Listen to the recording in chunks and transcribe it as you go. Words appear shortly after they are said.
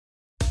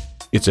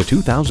It's a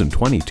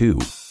 2022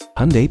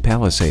 Hyundai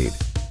Palisade.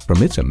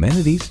 From its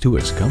amenities to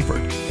its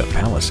comfort, the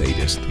Palisade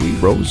is 3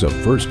 rows of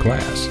first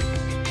class.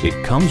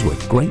 It comes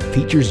with great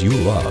features you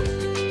love.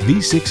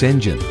 V6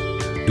 engine,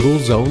 dual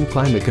zone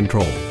climate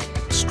control,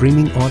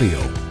 streaming audio,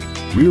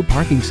 rear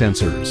parking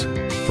sensors,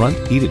 front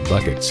heated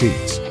bucket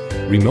seats,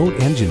 remote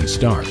engine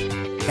start,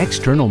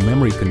 external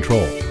memory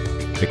control,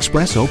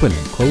 express open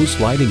and close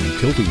sliding and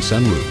tilting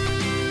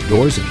sunroof,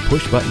 doors and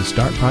push button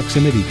start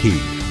proximity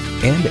key,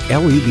 and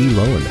LED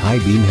low and high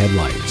beam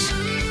headlights.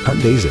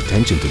 Hyundai's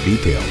attention to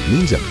detail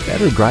means a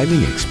better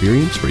driving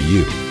experience for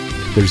you.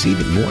 There's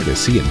even more to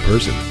see in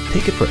person.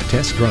 Take it for a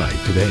test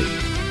drive today.